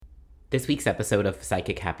This week's episode of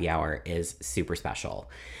Psychic Happy Hour is super special.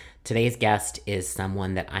 Today's guest is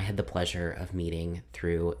someone that I had the pleasure of meeting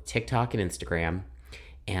through TikTok and Instagram,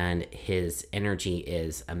 and his energy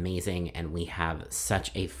is amazing, and we have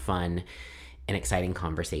such a fun and exciting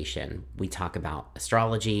conversation. We talk about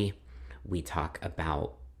astrology, we talk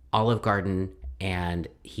about Olive Garden, and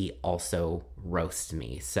he also roasts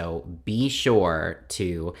me. So be sure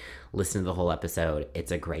to listen to the whole episode.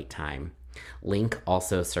 It's a great time. Link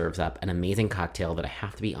also serves up an amazing cocktail that I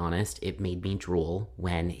have to be honest, it made me drool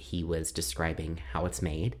when he was describing how it's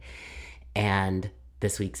made. And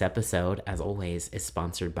this week's episode, as always, is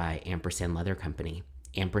sponsored by Ampersand Leather Company.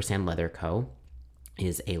 Ampersand Leather Co.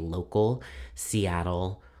 is a local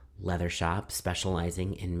Seattle leather shop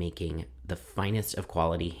specializing in making the finest of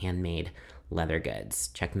quality handmade leather goods.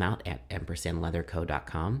 Check them out at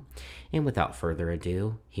ampersandleatherco.com. And without further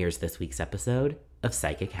ado, here's this week's episode of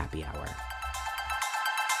Psychic Happy Hour.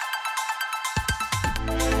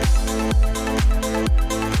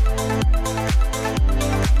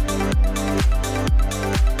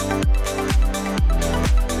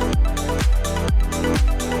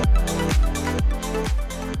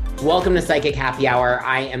 Welcome to Psychic Happy Hour.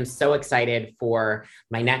 I am so excited for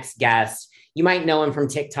my next guest. You might know him from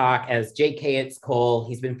TikTok as JK It's Cole.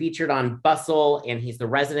 He's been featured on Bustle, and he's the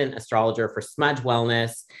resident astrologer for Smudge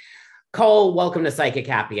Wellness. Cole, welcome to Psychic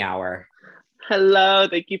Happy Hour. Hello,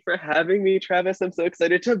 thank you for having me, Travis. I'm so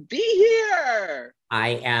excited to be here.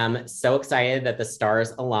 I am so excited that the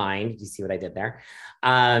stars aligned. Did you see what I did there?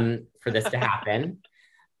 For this to happen.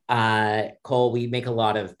 Cole, we make a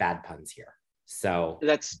lot of bad puns here. So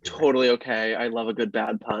that's totally okay. I love a good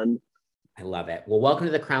bad pun. I love it. Well, welcome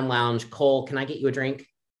to the Crown Lounge. Cole, can I get you a drink?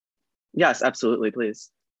 Yes, absolutely, please.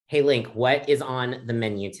 Hey, Link, what is on the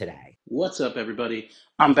menu today? What's up, everybody?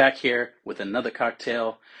 I'm back here with another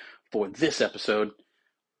cocktail for this episode.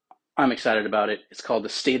 I'm excited about it. It's called the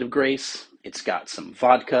State of Grace. It's got some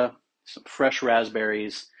vodka, some fresh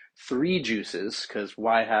raspberries, 3 juices, because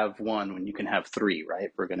why have one when you can have 3, right?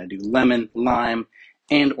 We're going to do lemon, lime,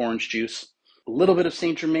 and orange juice. A little bit of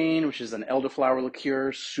Saint Germain, which is an elderflower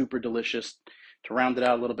liqueur, super delicious. To round it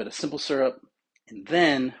out, a little bit of simple syrup. And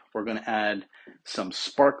then we're going to add some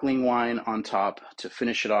sparkling wine on top to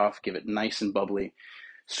finish it off, give it nice and bubbly.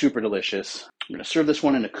 Super delicious. I'm going to serve this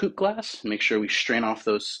one in a coupe glass. Make sure we strain off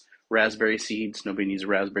those raspberry seeds. Nobody needs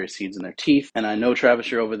raspberry seeds in their teeth. And I know,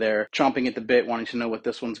 Travis, you're over there chomping at the bit, wanting to know what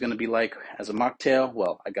this one's going to be like as a mocktail.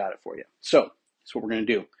 Well, I got it for you. So that's what we're going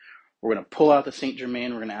to do. We're going to pull out the Saint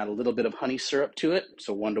Germain. We're going to add a little bit of honey syrup to it.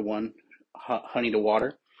 So 1-to-1 honey to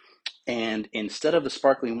water. And instead of the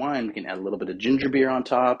sparkling wine, we can add a little bit of ginger beer on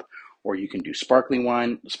top, or you can do sparkling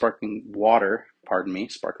water.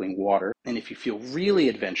 And if you feel really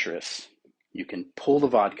adventurous, you can pull the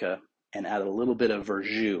vodka and add a little bit of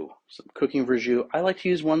verjus, some cooking verjus. I like to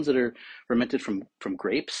use ones that are fermented from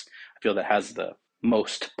grapes. I feel that has the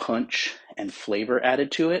most punch and flavor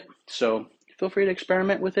added to it. So feel free to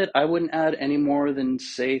experiment with it. I wouldn't add any more than,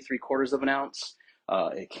 say, 3/4 of an ounce.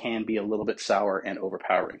 It can be a little bit sour and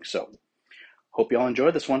overpowering. So hope y'all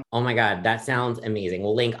enjoy this one. Oh my God, that sounds amazing.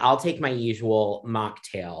 Well, Link, I'll take my usual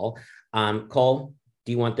mocktail. Cole,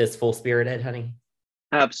 do you want this full spirited, honey?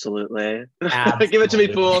 Absolutely. Absolutely. Give it to me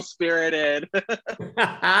full spirited.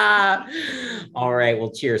 All right.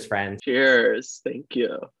 Well, cheers, friend. Cheers. Thank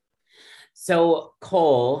you. So,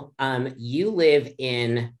 Cole, you live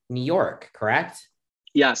in New York, correct?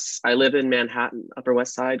 Yes, I live in Manhattan, Upper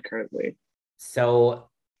West Side currently.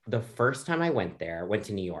 So the first time I went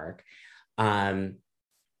to New York,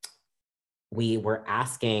 we were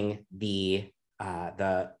asking the guy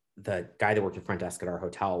that worked at front desk at our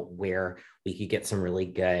hotel where we could get some really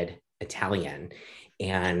good Italian,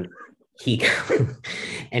 and he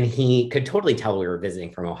could totally tell we were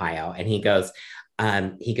visiting from Ohio, and he goes,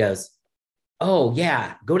 "Oh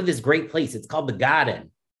yeah, go to this great place. It's called the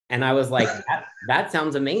Garden." And I was like, that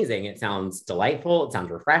sounds amazing. It sounds delightful. It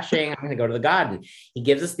sounds refreshing. I'm going to go to the Garden. He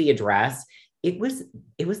gives us the address. It was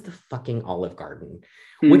the fucking Olive Garden,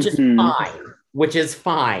 which is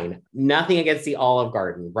fine. Nothing against the Olive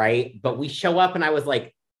Garden, right? But we show up and I was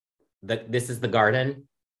like, this is the Garden.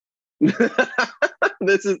 It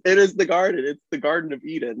is the Garden. It's the Garden of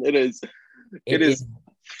Eden. It is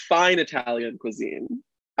fine Italian cuisine.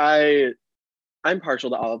 I'm partial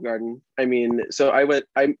to Olive Garden. I mean,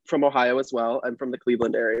 I'm from Ohio as well. I'm from the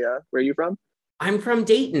Cleveland area. Where are you from? I'm from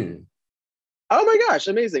Dayton. Oh my gosh,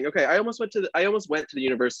 amazing. Okay, I almost went to the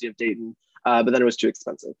University of Dayton, but then it was too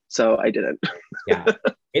expensive, so I didn't. Yeah,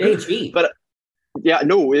 it ain't cheap. But yeah,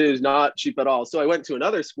 no, it is not cheap at all. So I went to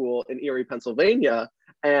another school in Erie, Pennsylvania,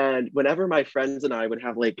 And whenever my friends and I would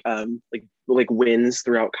have like wins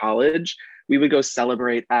throughout college, we would go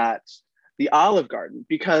celebrate at the Olive Garden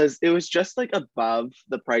because it was just like above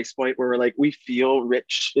the price point where we're like, we feel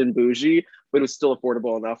rich and bougie, but it was still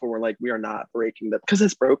affordable enough where we're like, we are not breaking that. Because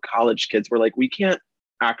as broke college kids, we're like, we can't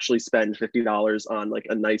actually spend $50 on like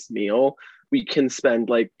a nice meal. We can spend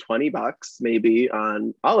like $20 maybe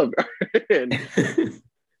on Olive Garden.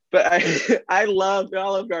 But I love the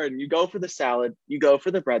Olive Garden. You go for the salad, you go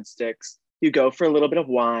for the breadsticks, you go for a little bit of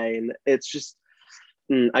wine. It's just,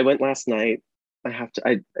 I went last night.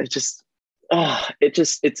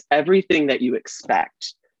 It's everything that you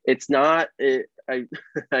expect. It's not,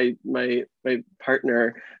 my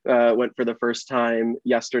partner went for the first time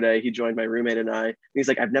yesterday. He joined my roommate and I. And he's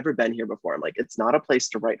like, I've never been here before. I'm like, it's not a place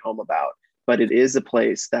to write home about, but it is a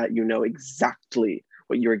place that you know exactly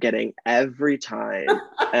what you're getting every time.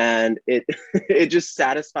 And it just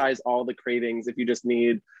satisfies all the cravings if you just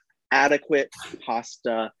need adequate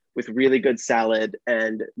pasta with really good salad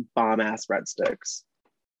and bomb ass breadsticks.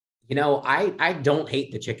 You know, I don't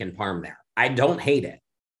hate the chicken parm there. I don't hate it.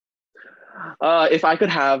 If I could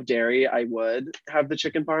have dairy, I would have the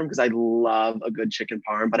chicken parm because I love a good chicken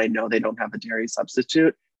parm, but I know they don't have a dairy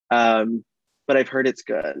substitute. But I've heard it's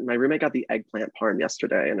good. My roommate got the eggplant parm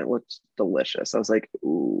yesterday and it looked delicious. I was like,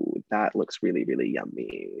 ooh, that looks really, really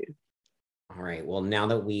yummy. All right. Well, now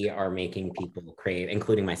that we are making people crave,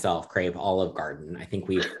 including myself, crave Olive Garden, I think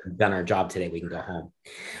we've done our job today. We can go home.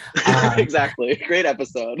 Exactly. Great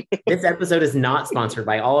episode. This episode is not sponsored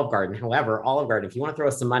by Olive Garden. However, Olive Garden, if you want to throw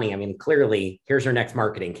us some money, I mean, clearly, here's your next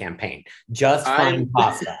marketing campaign. Just fine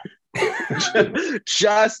pasta.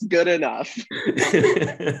 Just good enough.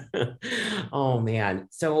 Oh, man.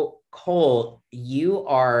 So, Cole, you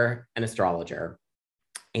are an astrologer.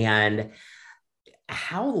 And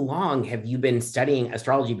how long have you been studying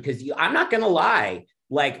astrology? Because I'm not going to lie,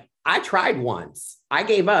 like I tried once, I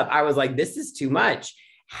gave up. I was like, this is too much.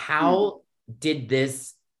 How did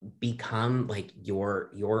this become like your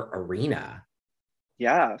arena?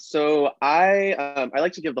 Yeah, so I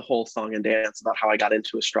like to give the whole song and dance about how I got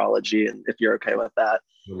into astrology, and if you're okay with that.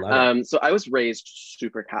 So I was raised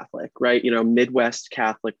super Catholic, right? You know, Midwest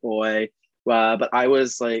Catholic boy, but I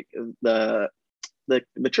was like the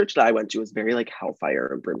church that I went to was very like hellfire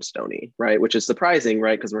and brimstone-y, right? Which is surprising,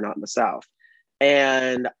 right? Because we're not in the South.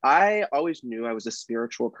 And I always knew I was a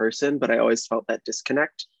spiritual person, but I always felt that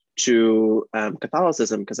disconnect to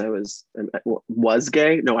Catholicism because I was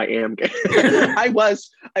gay. No, I am gay. I was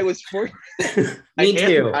for Me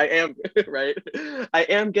too. I am right. I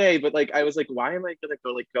am gay, but like I was like, why am I gonna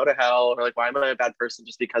go to hell? Or like, why am I a bad person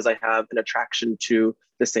just because I have an attraction to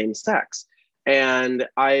the same sex? And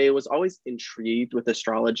I was always intrigued with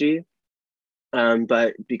astrology,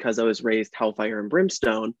 but because I was raised hellfire and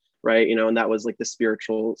brimstone, right? You know, and that was like the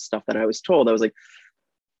spiritual stuff that I was told. I was like,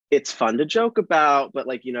 it's fun to joke about, but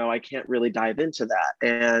like, you know, I can't really dive into that.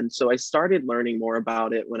 And so I started learning more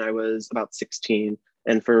about it when I was about 16.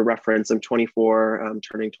 And for reference, I'm 24, I'm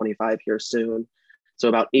turning 25 here soon. So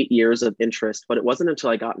about 8 years of interest, but it wasn't until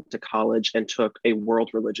I got into college and took a world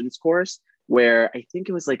religions course where I think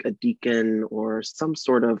it was like a deacon or some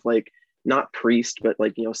sort of like, not priest, but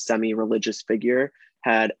like, you know, semi-religious figure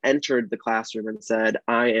had entered the classroom and said,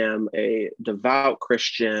 I am a devout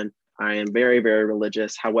Christian. I am very, very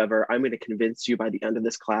religious. However, I'm going to convince you by the end of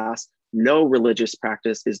this class, no religious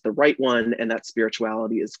practice is the right one, and that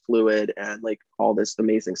spirituality is fluid and like all this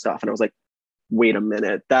amazing stuff. And I was like, wait a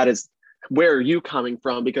minute, where are you coming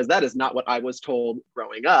from? Because that is not what I was told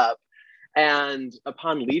growing up. And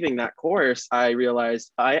upon leaving that course, I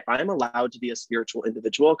realized I'm allowed to be a spiritual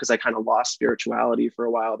individual because I kind of lost spirituality for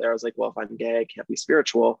a while there. I was like, well, if I'm gay, I can't be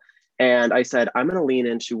spiritual. And I said, I'm going to lean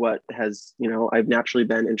into what has, you know, I've naturally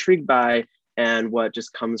been intrigued by and what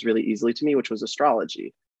just comes really easily to me, which was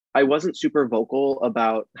astrology. I wasn't super vocal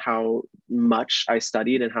about how much I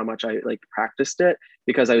studied and how much I like practiced it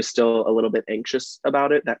because I was still a little bit anxious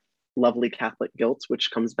about it, that lovely Catholic guilt,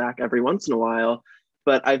 which comes back every once in a while.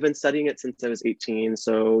 But I've been studying it since I was 18.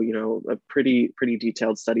 So, you know, a pretty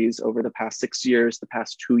detailed studies over the past 6 years, the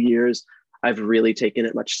past 2 years, I've really taken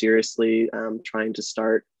it much seriously, trying to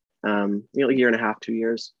start, you know, a year and a half, 2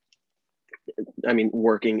 years. I mean,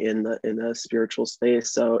 working in the spiritual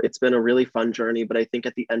space. So it's been a really fun journey, but I think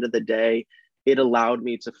at the end of the day, it allowed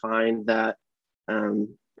me to find that,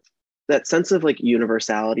 that sense of like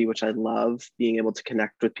universality, which I love, being able to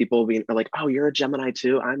connect with people, being like, oh, you're a Gemini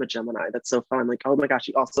too. I'm a Gemini. That's so fun. Like, oh my gosh,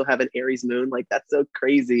 you also have an Aries moon. Like, that's so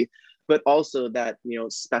crazy. But also that, you know,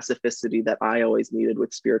 specificity that I always needed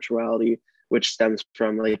with spirituality, which stems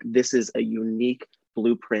from like, this is a unique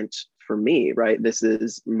blueprint for me, right? This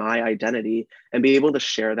is my identity, and be able to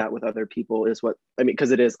share that with other people is what I mean,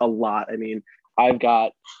 because it is a lot. I mean, I've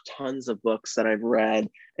got tons of books that I've read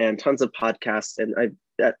and tons of podcasts, and I've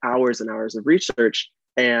got hours and hours of research,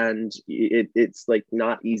 and it's like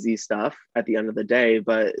not easy stuff at the end of the day,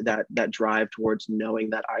 but that drive towards knowing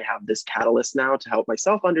that I have this catalyst now to help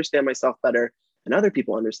myself understand myself better and other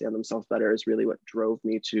people understand themselves better is really what drove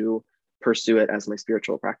me to pursue it as my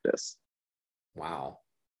spiritual practice. Wow,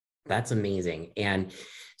 that's amazing. And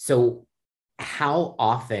so how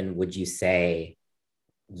often would you say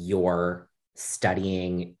you're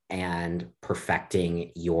studying and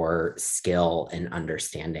perfecting your skill and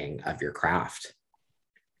understanding of your craft?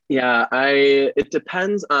 Yeah, it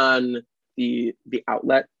depends on the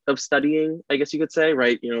outlet of studying, I guess you could say,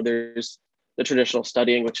 right? You know, there's the traditional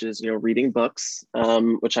studying, which is, you know, reading books,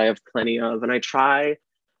 which I have plenty of, and I try.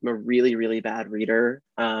 I'm a really, really bad reader.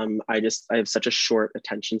 I have such a short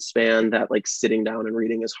attention span that like sitting down and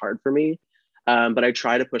reading is hard for me. But I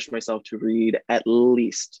try to push myself to read at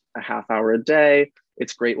least a half hour a day.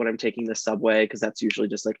 It's great when I'm taking the subway because that's usually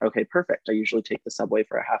just like, okay, perfect. I usually take the subway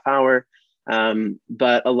for a half hour.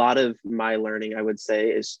 But a lot of my learning, I would say,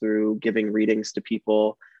 is through giving readings to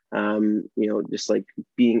people, you know, just like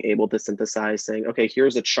being able to synthesize saying, okay,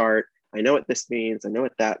 here's a chart. I know what this means. I know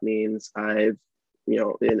what that means. You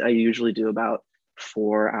know, and I usually do about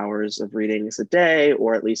 4 hours of readings a day,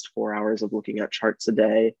 or at least 4 hours of looking at charts a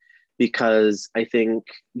day, because I think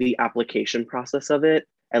the application process of it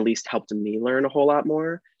at least helped me learn a whole lot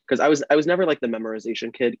more. Because I was never like the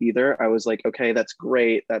memorization kid either. I was like, okay, that's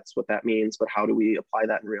great, that's what that means, but how do we apply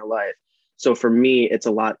that in real life? So for me, it's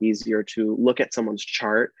a lot easier to look at someone's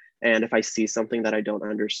chart, and if I see something that I don't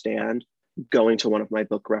understand, going to one of my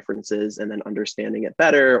book references and then understanding it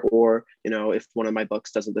better, or you know, if one of my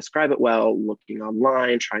books doesn't describe it well, looking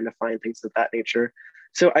online, trying to find things of that nature.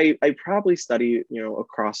 So I probably study, you know,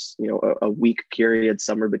 across, you know, a week period,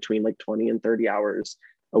 somewhere between like 20 and 30 hours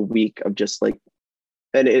a week of just like,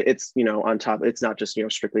 and it's, you know, on top, it's not just, you know,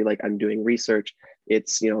 strictly like I'm doing research.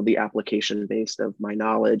 It's, you know, the application based of my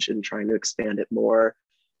knowledge and trying to expand it more.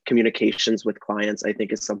 Communications with clients, I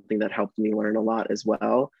think, is something that helped me learn a lot as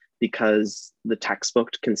well, because the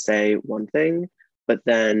textbook can say one thing, but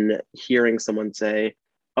then hearing someone say,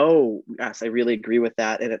 oh yes, I really agree with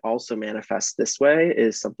that, and it also manifests this way,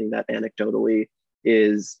 is something that anecdotally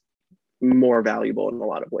is more valuable in a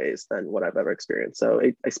lot of ways than what I've ever experienced. So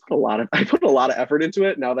I put a lot of effort into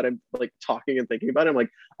it. Now that I'm like talking and thinking about it, I'm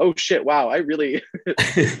like, oh shit, wow, I really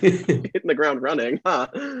hitting the ground running, huh?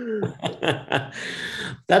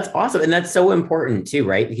 That's awesome. And that's so important too,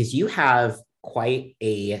 right? Because you have quite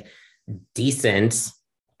a decent,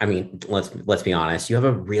 I mean, let's be honest, you have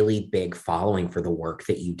a really big following for the work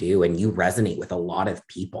that you do, and you resonate with a lot of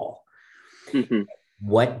people. Mm-hmm.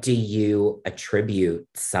 What do you attribute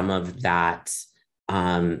some of that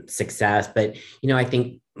success? But you know, I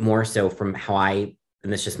think more so from how I,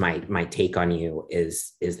 and this is just my take on you,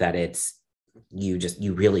 is that it's you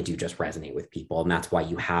really do just resonate with people, and that's why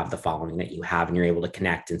you have the following that you have, and you're able to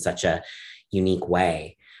connect in such a unique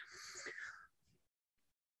way.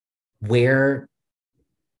 Where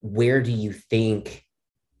do you think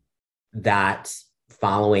that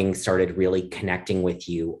following started really connecting with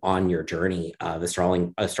you on your journey of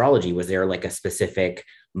astrology? Was there like a specific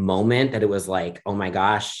moment that it was like, oh my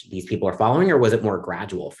gosh, these people are following, or was it more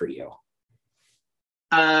gradual for you?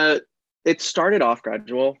 It started off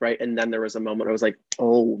gradual, right? And then there was a moment I was like,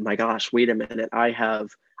 oh my gosh, wait a minute. I have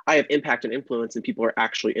impact and influence, and people are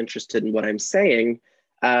actually interested in what I'm saying.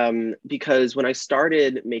 Because when I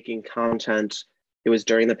started making content, it was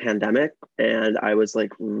during the pandemic, and I was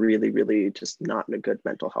like really, really just not in a good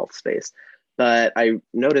mental health space. But I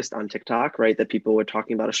noticed on TikTok, right, that people were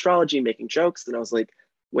talking about astrology, making jokes, and I was like,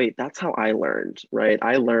 wait, that's how I learned, right?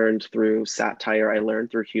 I learned through satire, I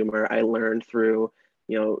learned through humor, I learned through,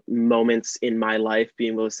 you know, moments in my life,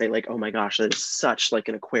 being able to say like, oh my gosh, that is such like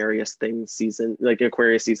an Aquarius thing season, like an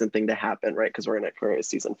Aquarius season thing to happen, right? Because we're in Aquarius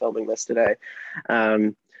season filming this today.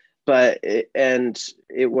 um, and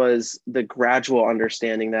it was the gradual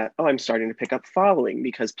understanding that, oh, I'm starting to pick up following,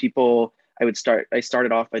 because people, I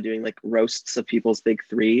started off by doing like roasts of people's big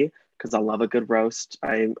three, because I love a good roast.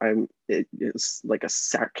 It's like a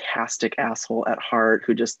sarcastic asshole at heart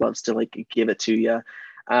who just loves to like give it to you.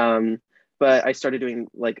 But I started doing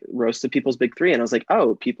like roast of people's big three, and I was like,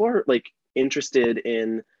 oh, people are like interested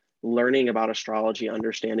in learning about astrology,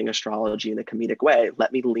 understanding astrology in a comedic way.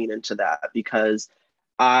 Let me lean into that, because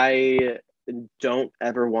I don't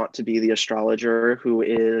ever want to be the astrologer who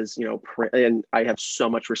is, and I have so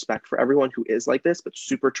much respect for everyone who is like this, but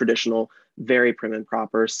super traditional, very prim and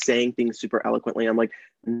proper, saying things super eloquently. I'm like,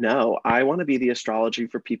 no, I want to be the astrologer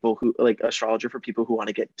for people who want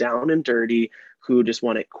to get down and dirty, who just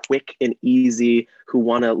want it quick and easy, who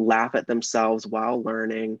want to laugh at themselves while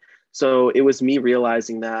learning. So it was me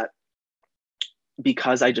realizing that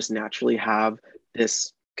because I just naturally have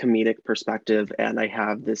this comedic perspective and I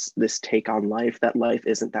have this take on life, that life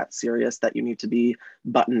isn't that serious, that you need to be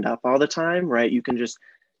buttoned up all the time, right? You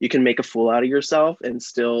can make a fool out of yourself and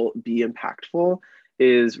still be impactful,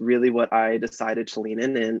 is really what I decided to lean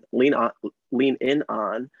in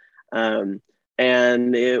on.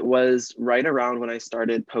 And it was right around when I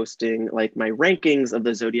started posting like my rankings of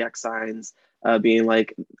the zodiac signs, being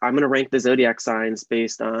like, I'm going to rank the zodiac signs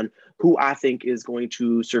based on who I think is going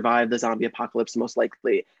to survive the zombie apocalypse most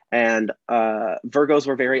likely. And Virgos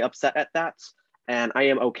were very upset at that. And I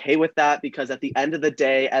am okay with that, because at the end of the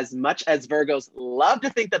day, as much as Virgos love to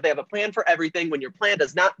think that they have a plan for everything, when your plan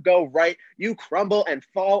does not go right, you crumble and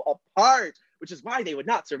fall apart, which is why they would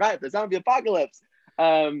not survive the zombie apocalypse.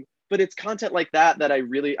 But it's content like that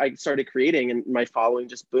I started creating, and my following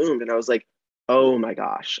just boomed. And I was like, oh my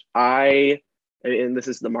gosh, and this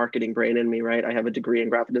is the marketing brain in me, right? I have a degree in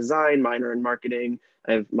graphic design, minor in marketing.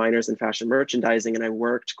 I have minors in fashion merchandising, and I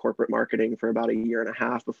worked corporate marketing for about a year and a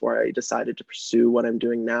half before I decided to pursue what I'm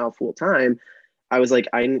doing now full time. I was like,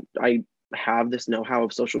 I have this know-how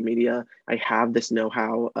of social media. I have this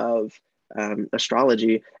know-how of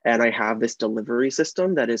astrology, and I have this delivery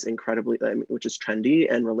system that is incredibly, which is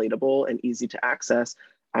trendy and relatable and easy to access.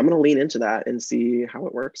 I'm going to lean into that and see how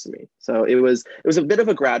it works for me. So it was a bit of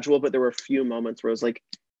a gradual, but there were a few moments where I was like,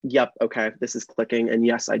 yep, okay, this is clicking. And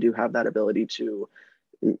yes, I do have that ability to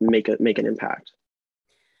make an impact.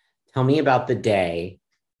 Tell me about the day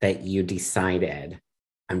that you decided,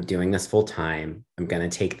 I'm doing this full time. I'm going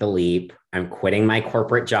to take the leap. I'm quitting my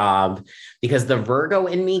corporate job, because the Virgo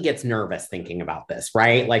in me gets nervous thinking about this,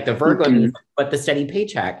 right? Like the Virgo in me, but the steady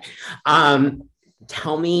paycheck.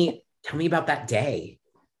 Tell me about that day.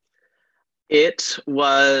 It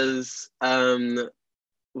was,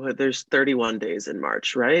 there's 31 days in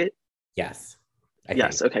March, right? Yes.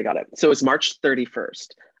 Yes. Okay. Got it. So it's March 31st,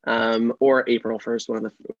 or April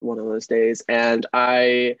 1st, one of those days. And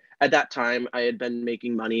at that time, I had been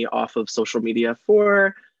making money off of social media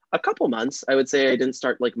for a couple months. I would say I didn't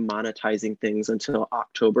start like monetizing things until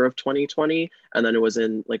October of 2020. And then it was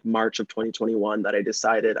in like March of 2021 that I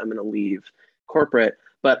decided I'm going to leave corporate.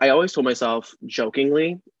 But I always told myself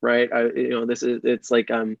jokingly, right? It's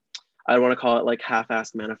like, I don't want to call it like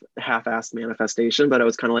half-assed manifestation, but I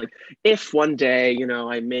was kind of like, if one day,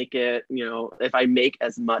 I make it, if I make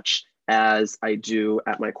as much as I do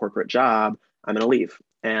at my corporate job, I'm going to leave,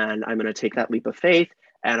 and I'm going to take that leap of faith,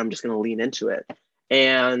 and I'm just going to lean into it.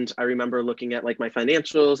 And I remember looking at like my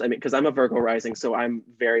financials. I mean, because I'm a Virgo rising, so I'm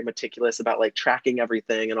very meticulous about like tracking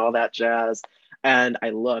everything and all that jazz. And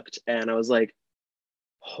I looked and I was like,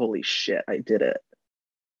 holy shit, I did it.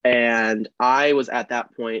 And I was at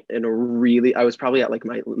that point I was probably at like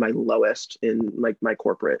my lowest in like my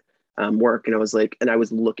corporate work. And I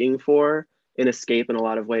was looking for an escape in a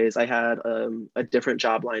lot of ways. I had a different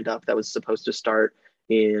job lined up that was supposed to start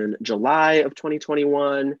in July of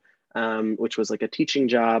 2021, which was like a teaching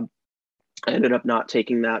job. I ended up not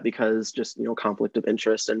taking that because just, conflict of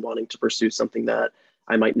interest and wanting to pursue something that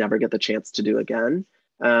I might never get the chance to do again.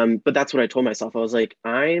 But that's what I told myself. I was like,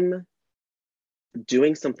 I'm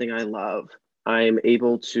doing something I love. I'm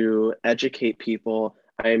able to educate people.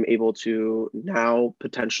 I'm able to now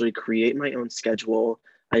potentially create my own schedule.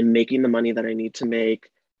 I'm making the money that I need to make.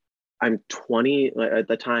 I'm 20, at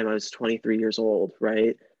the time I was 23 years old,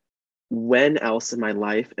 right? When else in my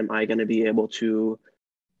life am I going to be able to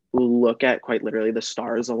look at quite literally the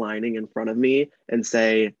stars aligning in front of me and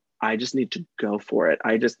say, I just need to go for it.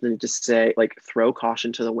 I just need to say, like, throw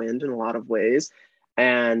caution to the wind in a lot of ways.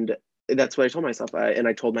 And that's what I told myself. And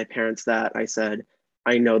I told my parents that. I said,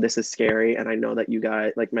 I know this is scary. And I know that you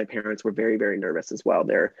guys, like, my parents were very, very nervous as well.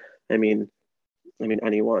 I mean,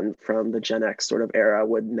 anyone from the Gen X sort of era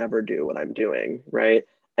would never do what I'm doing, right?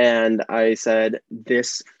 And I said,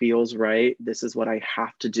 this feels right. This is what I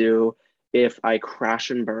have to do. If I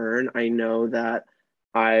crash and burn, I know that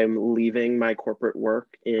I'm leaving my corporate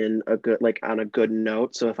work in on a good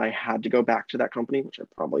note. So if I had to go back to that company, which I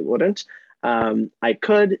probably wouldn't, I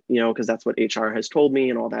could, because that's what HR has told me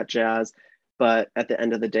and all that jazz. But at the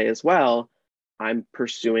end of the day as well, I'm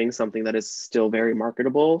pursuing something that is still very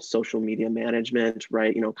marketable, social media management,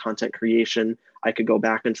 right? Content creation. I could go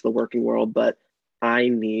back into the working world, but I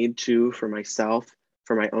need to, for myself,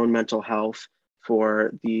 for my own mental health,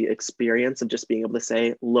 for the experience of just being able to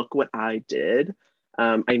say, look what I did.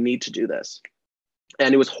 I need to do this.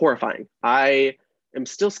 And it was horrifying. I am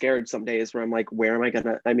still scared some days where I'm like, where am I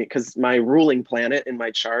gonna, I mean, because my ruling planet in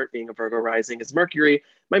my chart, being a Virgo rising, is Mercury.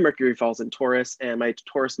 My Mercury falls in Taurus, and my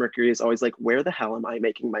Taurus Mercury is always like, where the hell am I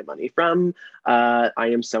making my money from? I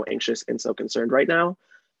am so anxious and so concerned right now.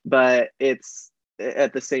 But it's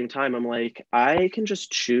at the same time, I'm like, I can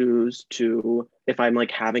just choose to, if I'm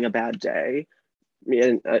like having a bad day,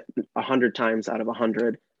 and 100 times out of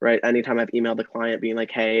 100, right? Anytime I've emailed the client being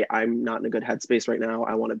like, hey, I'm not in a good headspace right now.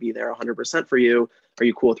 I want to be there 100% for you. Are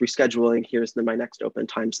you cool with rescheduling? Here's my next open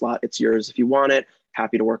time slot. It's yours if you want it.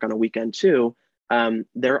 Happy to work on a weekend too.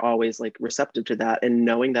 They're always like receptive to that. And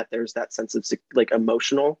knowing that there's that sense of like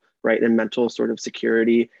emotional, right, and mental sort of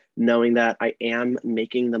security, knowing that I am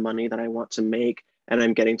making the money that I want to make and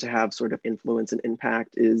I'm getting to have sort of influence and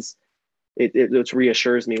impact is, it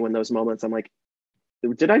reassures me when those moments I'm like,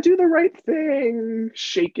 did I do the right thing?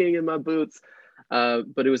 Shaking in my boots.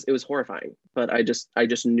 But it was horrifying. But I just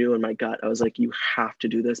knew in my gut, I was like, you have to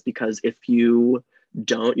do this, because if you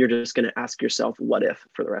don't, you're just going to ask yourself, what if,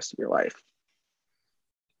 for the rest of your life.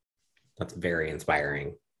 That's very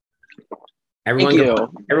inspiring. Everyone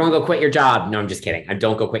go quit your job. No, I'm just kidding.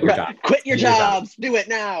 Don't go quit your job. Quit your jobs. Do it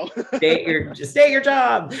now. Stay at your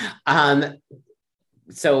job.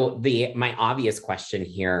 So my obvious question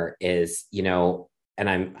here is, and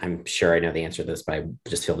I'm sure I know the answer to this, but I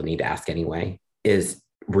just feel the need to ask anyway, is,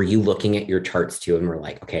 were you looking at your charts too and were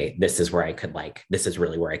like, okay, this is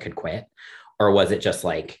really where I could quit? Or was it just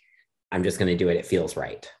like, I'm just going to do it, it feels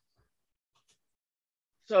right?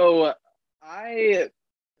 So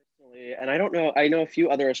and I don't know, I know a few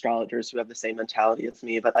other astrologers who have the same mentality as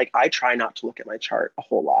me, but like, I try not to look at my chart a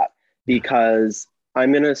whole lot, because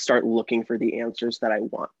I'm going to start looking for the answers that I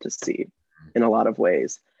want to see in a lot of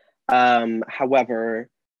ways. However,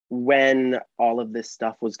 when all of this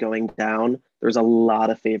stuff was going down, there was a lot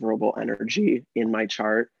of favorable energy in my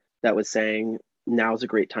chart that was saying, now's a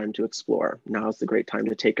great time to explore. Now's the great time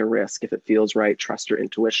to take a risk. If it feels right, trust your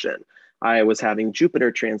intuition. I was having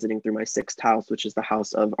Jupiter transiting through my 6th house, which is the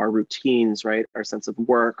house of our routines, right? Our sense of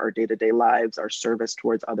work, our day-to-day lives, our service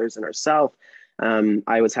towards others and ourselves.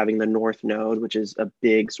 I was having the North Node, which is a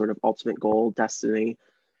big sort of ultimate goal, destiny.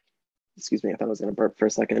 Excuse me, I thought I was going to burp for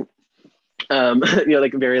a second.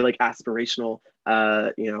 Like very like aspirational,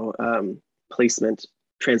 placement,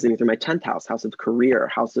 transiting through my 10th house of career,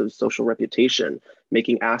 house of social reputation,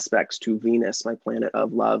 making aspects to Venus, my planet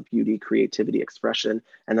of love, beauty, creativity, expression,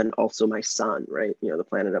 and then also my sun, right? The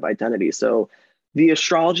planet of identity. So the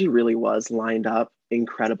astrology really was lined up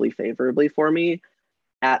incredibly favorably for me.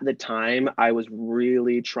 At the time, I was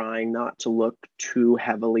really trying not to look too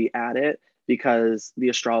heavily at it, because the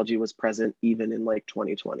astrology was present even in like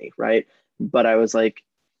 2020, right? But I was like,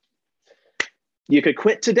 you could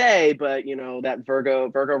quit today, but that Virgo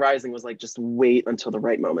rising was like, just wait until the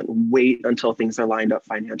right moment, wait until things are lined up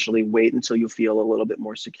financially, wait until you feel a little bit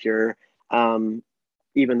more secure. Even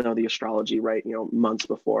though the astrology, right, months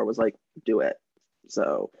before was like, do it.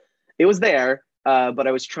 So it was there, but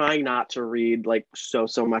I was trying not to read like so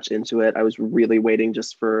much into it. I was really waiting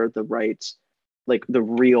just for the right, like the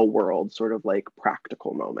real world sort of like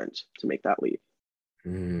practical moment to make that leap.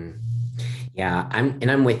 Yeah,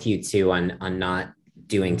 I'm with you too on not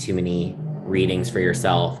doing too many readings for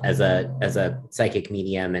yourself as a psychic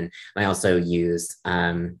medium, and I also use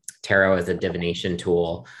tarot as a divination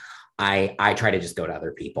tool. I try to just go to other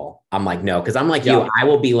people. I'm like, no, because I'm like you. I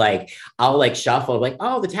will be like, I'll like shuffle, like,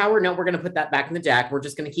 oh, the tower. No, we're gonna put that back in the deck. We're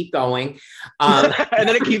just gonna keep going, and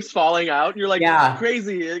then it keeps falling out. You're like, yeah,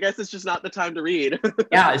 crazy. I guess it's just not the time to read.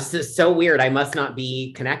 Yeah, it's just so weird. I must not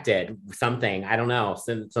be connected. Something, I don't know.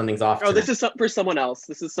 Something's off. Oh, this is for someone else.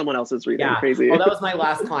 This is someone else's reading. Yeah. Crazy. Well, that was my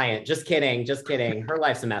last client. Just kidding. Her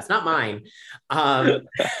life's a mess, not mine.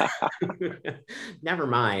 Never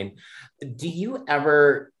mind. Do you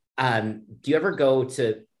ever go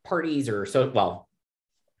to parties or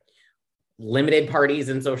limited parties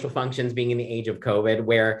and social functions, being in the age of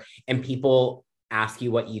COVID, and people ask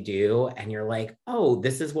you what you do and you're like, oh,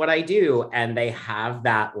 this is what I do, and they have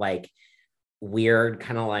that like weird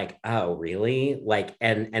kind of like, oh really, like,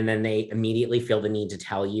 and then they immediately feel the need to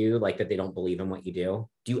tell you like that they don't believe in what you do?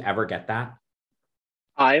 Do you ever get that?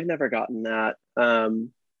 I've never gotten that.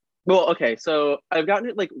 Well, okay, so I've gotten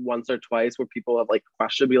it like once or twice where people have like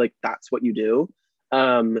questioned me, like, that's what you do.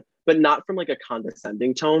 But not from like a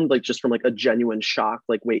condescending tone, like just from like a genuine shock,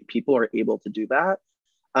 like, wait, people are able to do that.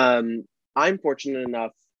 I'm fortunate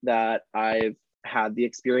enough that I've had the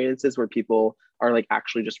experiences where people are like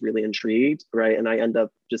actually just really intrigued, right? And I end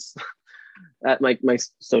up just at my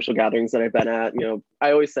social gatherings that I've been at,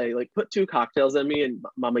 I always say, like, put 2 cocktails in me and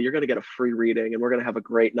mama, you're going to get a free reading and we're going to have a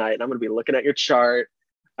great night. And I'm going to be looking at your chart.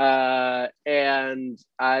 And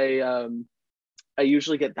I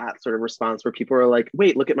usually get that sort of response where people are like,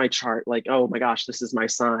 wait, look at my chart. Like, oh my gosh, this is my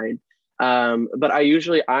sign. But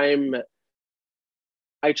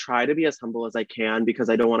I try to be as humble as I can because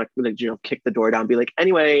I don't want to, like, kick the door down, be like,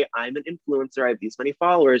 anyway, I'm an influencer. I have these many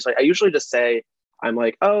followers. Like, I usually just say, I'm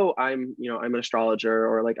like, oh, I'm an astrologer,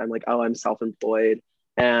 or like, I'm like, oh, I'm self-employed.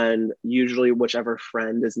 And usually whichever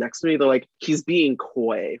friend is next to me, they're like, he's being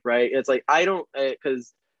coy, right? It's like, I don't,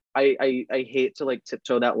 because I hate to like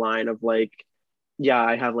tiptoe that line of like, yeah,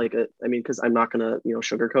 I have like because I'm not gonna,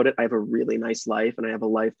 sugarcoat it. I have a really nice life and I have a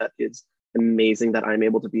life that is amazing, that I'm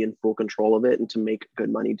able to be in full control of it and to make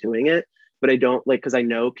good money doing it. But I don't like, because I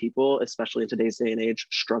know people, especially in today's day and age,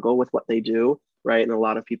 struggle with what they do, right? And a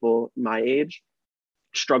lot of people my age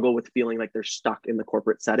struggle with feeling like they're stuck in the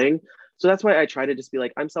corporate setting. So that's why I try to just be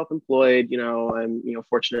like, I'm self-employed, I'm,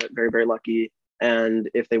 fortunate, very, very lucky. And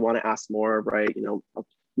if they want to ask more, right, I'm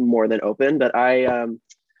more than open. But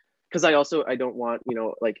because I don't want,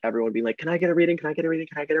 like everyone being like, can I get a reading? Can I get a reading?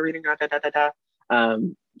 Can I get a reading? Da, da, da, da, da.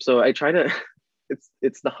 So I try to,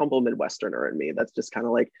 it's the humble Midwesterner in me that's just kind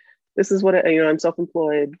of like, this is what I'm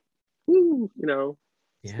self-employed. Woo,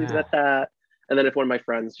 Yeah. that. And then if one of my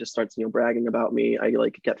friends just starts, bragging about me, I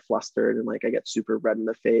like get flustered and like I get super red in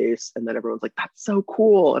the face. And then everyone's like, that's so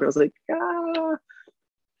cool. And I was like, ah,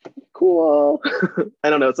 cool. I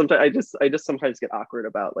don't know. Sometimes I just sometimes get awkward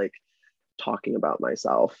about like talking about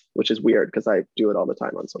myself, which is weird because I do it all the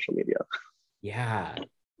time on social media. Yeah.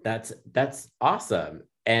 That's awesome.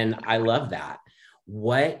 And I love that.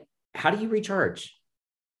 How do you recharge?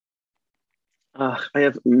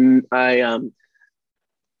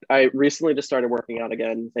 I recently just started working out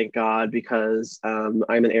again, thank God, because I'm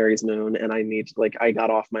an Aries moon and I got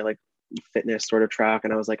off my like fitness sort of track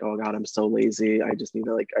and I was like, oh God, I'm so lazy. I just need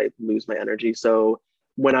to I lose my energy. So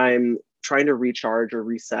when I'm trying to recharge or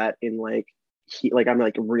reset in like heat, like I'm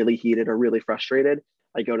like really heated or really frustrated,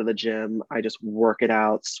 I go to the gym, I just work it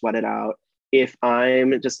out, sweat it out. If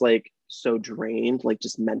I'm just like so drained, like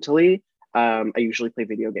just mentally, I usually play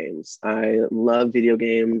video games. I love video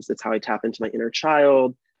games. It's how I tap into my inner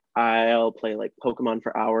child. I'll play like Pokemon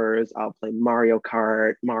for hours. I'll play Mario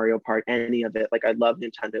Kart, Mario Party, any of it. Like I love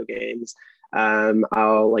Nintendo games.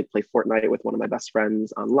 I'll like play Fortnite with one of my best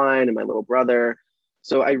friends online and my little brother.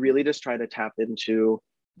 So I really just try to tap into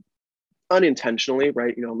unintentionally,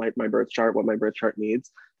 right? My birth chart, what my birth chart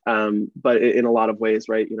needs. But in a lot of ways,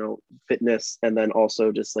 right? Fitness and then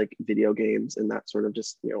also just like video games and that sort of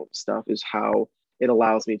just, stuff is how it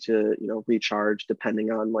allows me to, recharge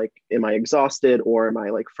depending on like, am I exhausted or am I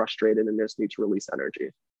like frustrated and just need to release energy?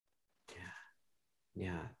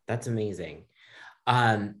 Yeah, that's amazing.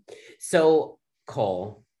 So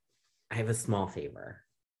Cole, I have a small favor.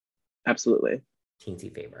 Absolutely.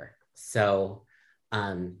 Teensy favor. So,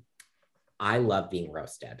 I love being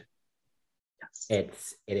roasted.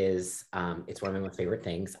 Yes. It's one of my most favorite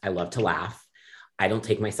things. I love to laugh. I don't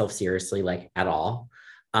take myself seriously like at all.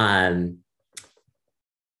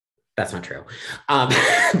 That's not true.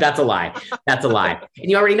 That's a lie. That's a lie. And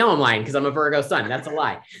you already know I'm lying because I'm a Virgo sun. That's a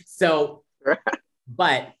lie. So,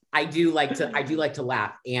 but I do like to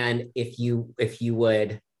laugh. And if you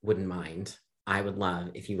wouldn't mind, I would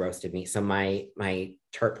love if you roasted me. So my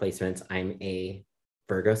chart placements, I'm a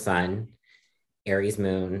Virgo sun, Aries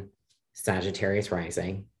moon, Sagittarius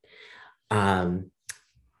rising. Would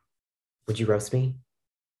you roast me?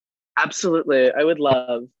 Absolutely. I would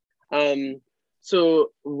love. So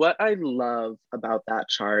what I love about that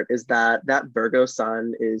chart is that Virgo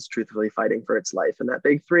sun is truthfully fighting for its life in that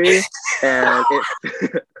big 3. And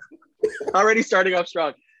it already starting off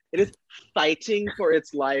strong. It is fighting for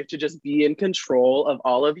its life to just be in control of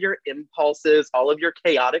all of your impulses, all of your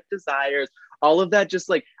chaotic desires, all of that. Just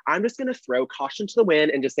like, I'm just going to throw caution to the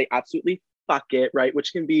wind and just say absolutely fuck it, right?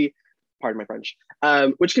 Which can be, pardon my French,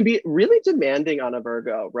 which can be really demanding on a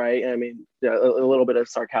Virgo, right? I mean, a little bit of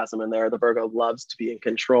sarcasm in there. The Virgo loves to be in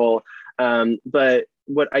control. But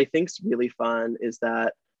what I think's really fun is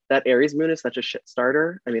that Aries moon is such a shit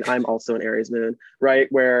starter. I mean, I'm also an Aries moon, right?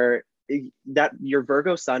 Where that your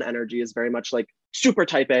Virgo sun energy is very much like super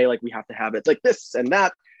type A, like we have to have it like this and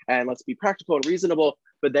that, and let's be practical and reasonable.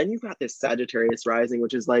 But then you've got this Sagittarius rising,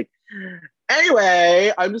 which is like,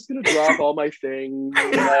 anyway, I'm just gonna drop all my things,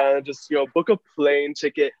 just book a plane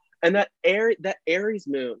ticket. And that Aries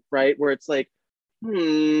moon, right, where it's like,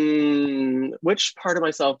 which part of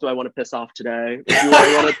myself do I want to piss off today? Do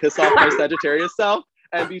I want to piss off my Sagittarius self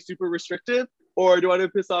and be super restrictive? or do I want to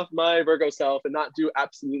piss off my Virgo self and not do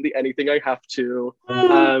absolutely anything I have to?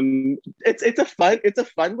 It's a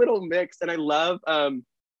fun little mix, and I love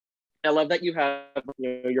that you have,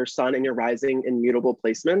 you know, your sun and your rising in mutable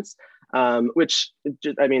placements, which,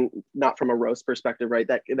 I mean, not from a rose perspective, right?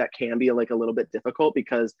 That can be like a little bit difficult,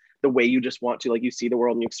 because the way you just want to, like, you see the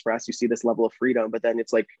world and you express, you see this level of freedom, but then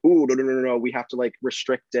it's like, ooh, no, we have to like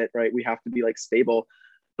restrict it, right? We have to be like stable.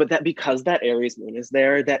 But that, because that Aries moon is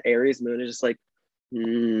there, that Aries moon is just like,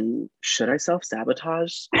 should I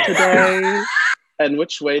self-sabotage today? And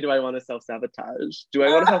which way do I want to self-sabotage? Do I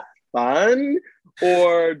want to have fun,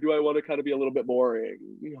 or do I want to kind of be a little bit boring?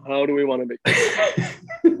 How do we want to make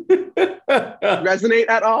it resonate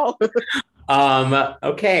at all?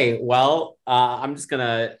 Okay, well, I'm just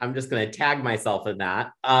gonna tag myself in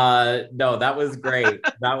that. No, that was great.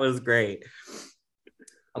 That was great.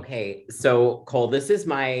 Okay, so Cole, this is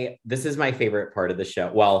my favorite part of the show.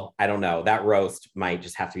 Well, I don't know. That roast might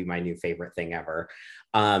just have to be my new favorite thing ever.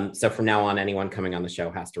 So from now on, anyone coming on the show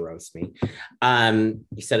has to roast me.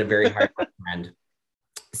 You set a very hard friend.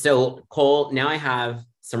 So Cole, now I have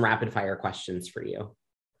some rapid fire questions for you.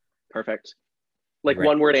 Perfect. Like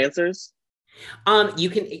one word answers? You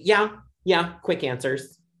can, yeah, quick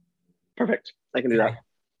answers. Perfect. I can do that.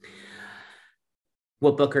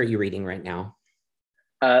 What book are you reading right now?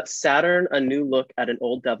 Saturn, A New Look at an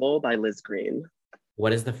Old Devil by Liz Green.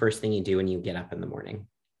 What is the first thing you do when you get up in the morning?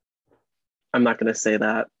 I'm not going to say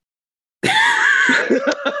that.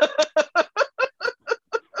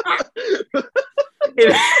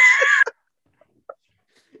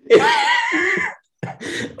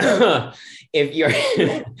 If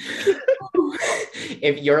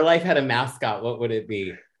your life had a mascot, what would it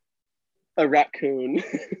be? A raccoon.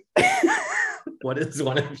 What is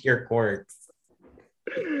one of your quirks?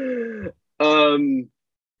 One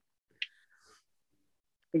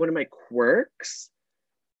of my quirks?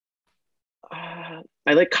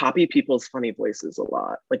 I like copy people's funny voices a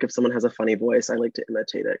lot. Like if someone has a funny voice, I like to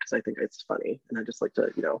imitate it because I think it's funny, and I just like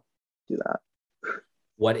to, you know, do that.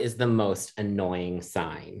 What is the most annoying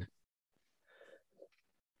sign?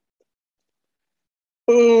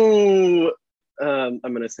 Ooh, I'm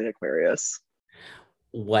gonna say Aquarius.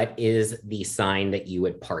 What is the sign that you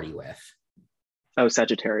would party with? Oh,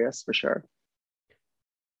 Sagittarius, for sure.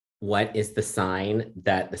 What is the sign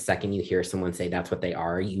that the second you hear someone say that's what they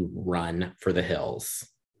are, you run for the hills?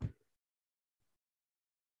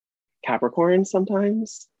 Capricorn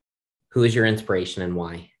sometimes. Who is your inspiration and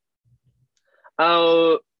why?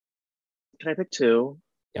 Oh, can I pick two?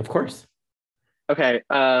 Of course. Okay,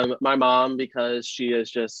 my mom, because she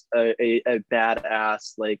is just a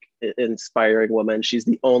badass, like inspiring woman. She's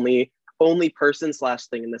the only person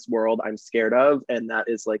 / thing in this world I'm scared of, and that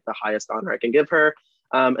is like the highest honor I can give her.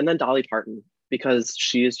 And then Dolly Parton, because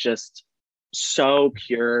she is just so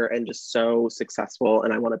pure and just so successful,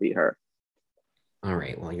 and I want to be her. All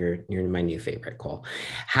right. Well, you're my new favorite, Cole.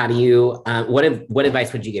 How do you? What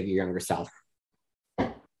advice would you give your younger self?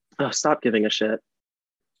 Oh, stop giving a shit.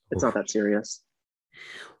 It's not that serious.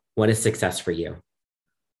 What is success for you?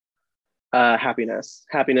 Happiness.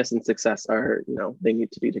 Happiness and success are, you know, they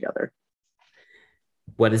need to be together.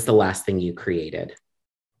 What is the last thing you created?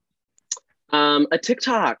 A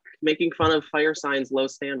TikTok making fun of fire signs' low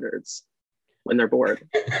standards when they're bored.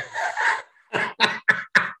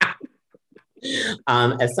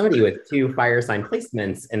 As somebody with 2 fire sign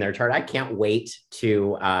placements in their chart, I can't wait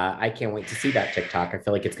to see that TikTok. I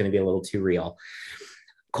feel like it's going to be a little too real.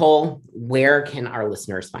 Cole, where can our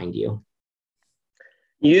listeners find you?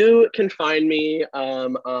 You can find me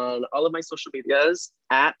on all of my social medias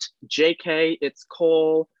at JK It's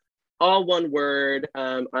Cole, all one word.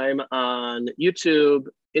 I'm on YouTube,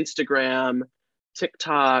 Instagram,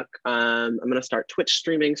 TikTok. I'm going to start Twitch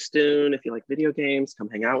streaming soon. If you like video games, come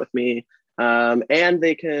hang out with me. And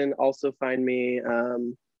they can also find me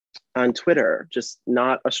on Twitter, just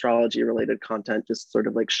not astrology related content, just sort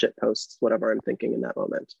of like shit posts, whatever I'm thinking in that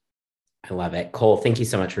moment. I love it. Cole, thank you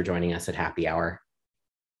so much for joining us at Happy Hour.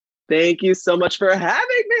 Thank you so much for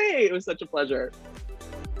having me. It was such a pleasure.